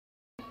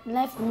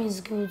Life for me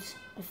is good.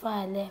 Before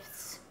I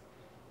left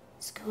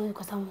school,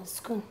 because I'm in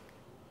school,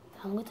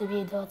 I'm going to be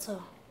a doctor.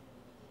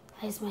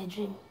 That is my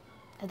dream.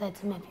 That I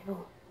tell my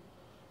people.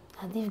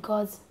 And if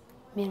God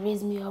may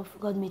raise me up,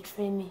 God may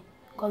train me,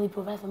 God will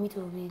provide for me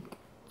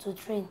to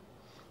train,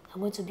 I'm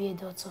going to be a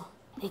doctor.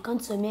 They come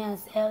to me and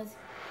said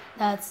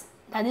that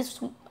this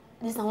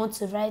I want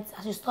to write,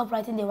 I should stop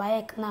writing the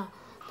WAEC now.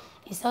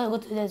 Instead of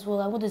going to this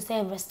world, I'm going to stay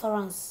in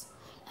restaurants.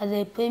 And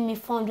they pay me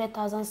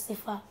 400,000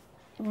 CFA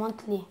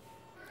monthly.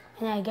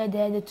 When I get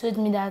there, they told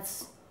me that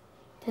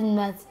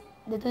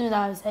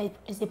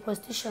it's a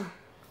prostitution.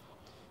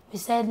 We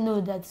said no,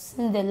 that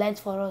since they lied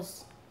for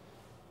us,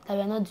 that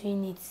we are not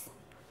doing it.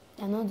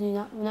 We're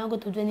not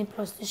going to do any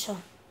prostitution.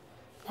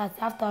 That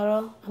after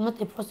all, I'm not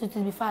a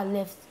prostitute before I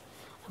left.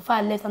 Before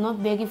I left, I'm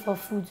not begging for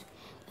food.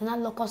 They now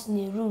lock us in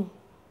a room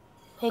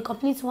for a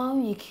complete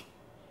 1 week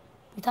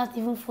without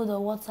even food or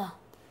water.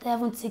 They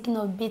haven't taken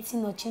or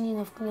bathing or changing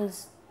of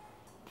clothes.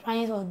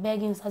 Trying or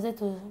begging, so I had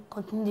to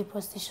continue the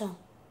prostitution.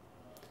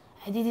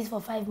 I did it for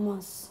 5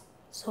 months.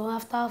 So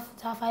after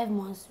 5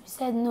 months, we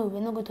said no,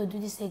 we're not going to do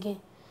this again.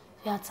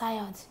 We are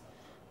tired.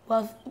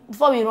 But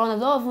before we run, I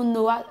don't even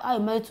know how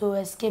you managed to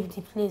escape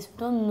the place. We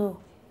don't know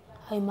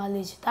how you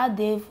managed. That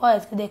day, before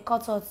they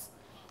caught us,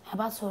 I'm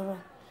about to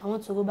run. I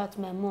want to go back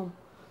to my mom.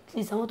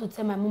 Please, I want to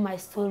tell my mom my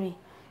story.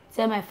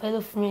 Tell my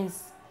fellow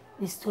friends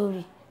the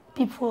story.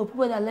 People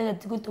that learn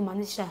to go to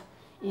Manisha.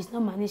 It's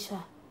not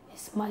Manisha,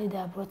 it's Mali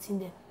that brought in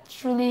them.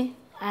 Truly,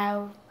 I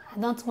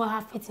don't want to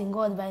have faith in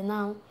God by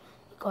now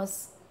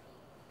because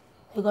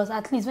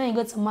at least when you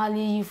go to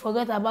Mali, you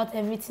forget about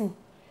everything.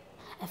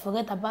 I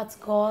forget about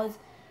God.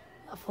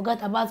 I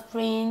forget about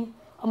praying,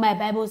 all my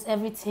Bibles,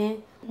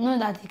 everything. Know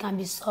that it can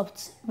be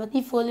stopped. But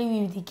if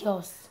only with the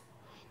girls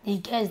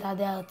that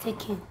they are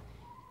taking,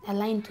 they're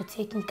lying to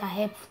taking, can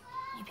help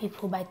you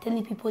people by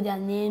telling people their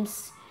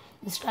names,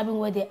 describing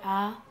where they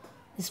are,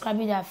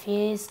 describing their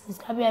face,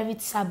 describing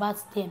everything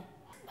about them.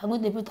 I'm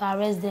going to be able to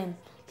arrest them.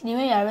 When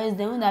you arrest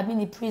them, when they've been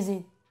in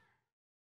prison,